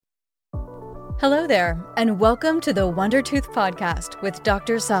Hello there, and welcome to the Wonder Tooth Podcast with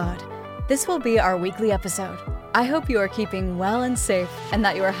Dr. Saad. This will be our weekly episode. I hope you are keeping well and safe and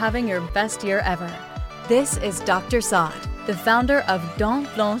that you are having your best year ever. This is Dr. Saad, the founder of Dent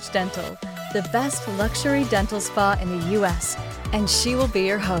Blanche Dental, the best luxury dental spa in the U.S., and she will be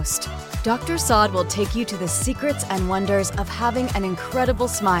your host. Dr. Saad will take you to the secrets and wonders of having an incredible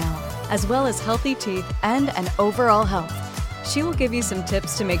smile, as well as healthy teeth and an overall health. She will give you some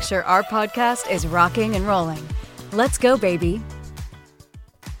tips to make sure our podcast is rocking and rolling. Let's go, baby.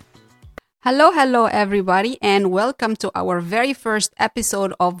 Hello, everybody, and welcome to our very first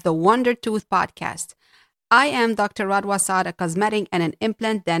episode of the Wonder Tooth Podcast. I am Dr. Radwa Saad, a cosmetic and an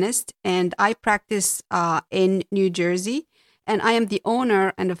implant dentist, and I practice in New Jersey. And I am the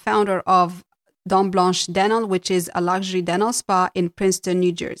owner and the founder of Dent Blanche Dental, which is a luxury dental spa in Princeton,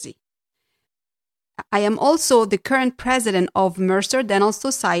 New Jersey. I am also the current president of Mercer Dental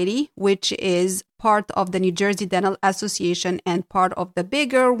Society, which is part of the New Jersey Dental Association and part of the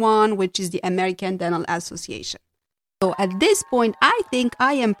bigger one, which is the American Dental Association. So at this point, I think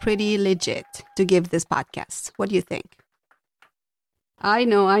I am pretty legit to give this podcast. What do you think? I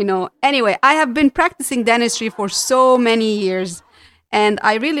know. Anyway, I have been practicing dentistry for so many years, and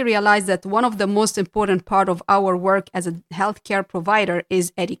I really realized that one of the most important part of our work as a healthcare provider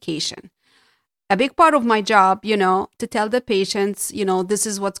is education. A big part of my job, to tell the patients, this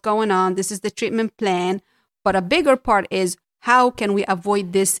is what's going on, this is the treatment plan. But a bigger part is how can we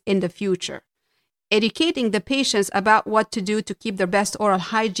avoid this in the future? Educating the patients about what to do to keep their best oral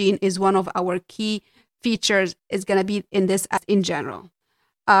hygiene is one of our key features, is going to be in this in general.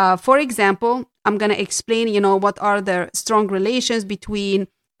 For example, I'm going to explain, what are the strong relations between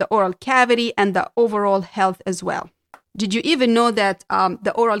the oral cavity and the overall health as well. Did you even know that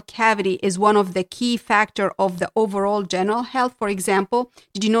the oral cavity is one of the key factors of the overall general health? For example,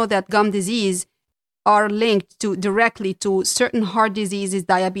 did you know that gum disease are linked directly to certain heart diseases,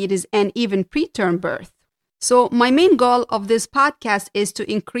 diabetes, and even preterm birth? So my main goal of this podcast is to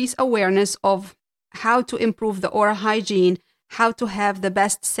increase awareness of how to improve the oral hygiene, how to have the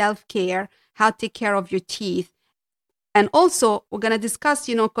best self-care, how to take care of your teeth. And also, we're going to discuss,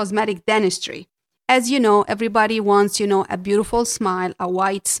 cosmetic dentistry. As you know, everybody wants, a beautiful smile, a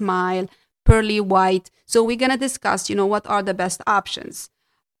white smile, pearly white. So we're going to discuss, what are the best options.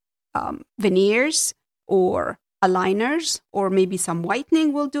 Veneers or aligners, or maybe some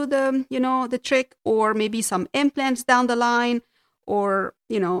whitening will do the trick, or maybe some implants down the line, or,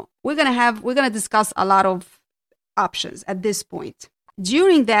 we're going to discuss a lot of options at this point.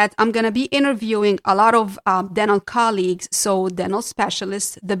 During that, I'm going to be interviewing a lot of dental colleagues, so dental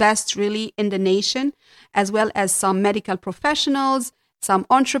specialists, the best really in the nation, as well as some medical professionals, some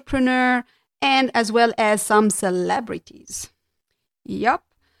entrepreneur, and as well as some celebrities. Yep.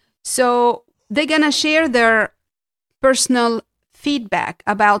 So they're going to share their personal feedback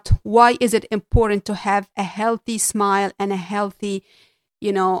about why is it important to have a healthy smile and a healthy,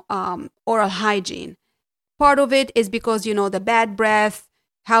 oral hygiene. Part of it is because, the bad breath,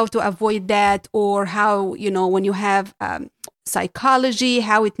 how to avoid that, or how, when you have psychology,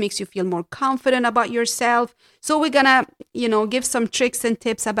 how it makes you feel more confident about yourself. So we're going to, give some tricks and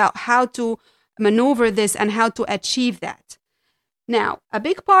tips about how to maneuver this and how to achieve that. Now, a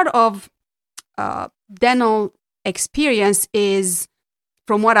big part of dental experience is,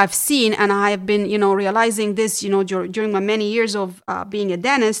 from what I've seen, and I have been, realizing this, during my many years of being a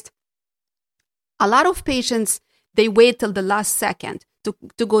dentist, a lot of patients, they wait till the last second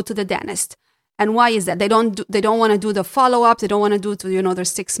to go to the dentist. And why is that? They don't want to do the follow-ups. They don't want to do their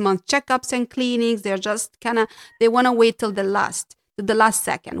 6-month checkups and cleanings. They're just they want to wait till the last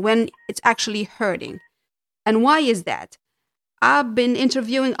second when it's actually hurting. And why is that? I've been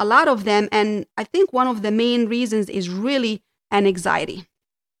interviewing a lot of them, and I think one of the main reasons is really an anxiety.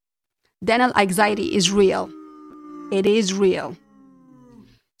 Dental anxiety is real. It is real.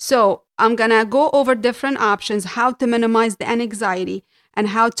 So I'm going to go over different options, how to minimize the anxiety and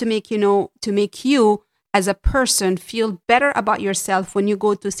how to make you as a person feel better about yourself when you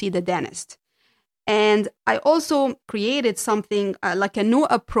go to see the dentist. And I also created something like a new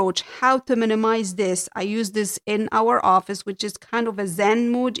approach, how to minimize this. I use this in our office, which is kind of a Zen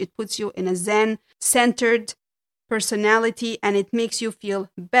mood. It puts you in a Zen-centered personality, and it makes you feel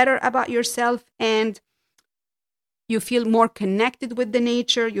better about yourself, and you feel more connected with the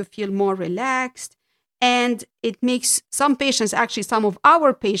nature, you feel more relaxed, and it makes some of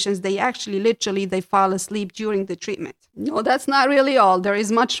our patients, they fall asleep during the treatment. No, that's not really all. There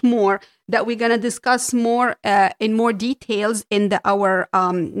is much more that we're going to discuss more in more details in our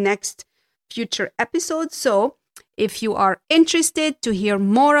next future episodes. So If you are interested to hear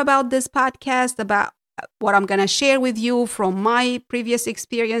more about this podcast, about what I'm going to share with you from my previous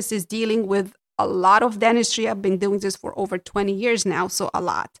experiences dealing with a lot of dentistry. I've been doing this for over 20 years now, so a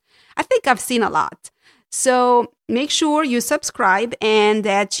lot. I think I've seen a lot. So make sure you subscribe and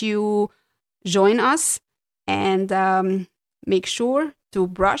that you join us, and make sure to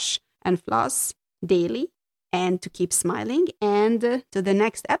brush and floss daily and to keep smiling. And to the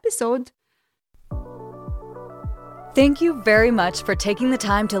next episode. Thank you very much for taking the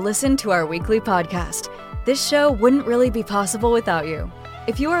time to listen to our weekly podcast. This show wouldn't really be possible without you.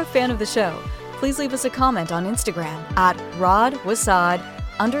 If you are a fan of the show, please leave us a comment on Instagram at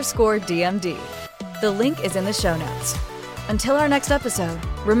rodwasad_DMD. The link is in the show notes. Until our next episode,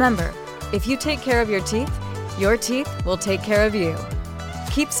 remember, if you take care of your teeth will take care of you.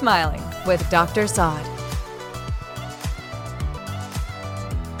 Keep smiling with Dr. Saad.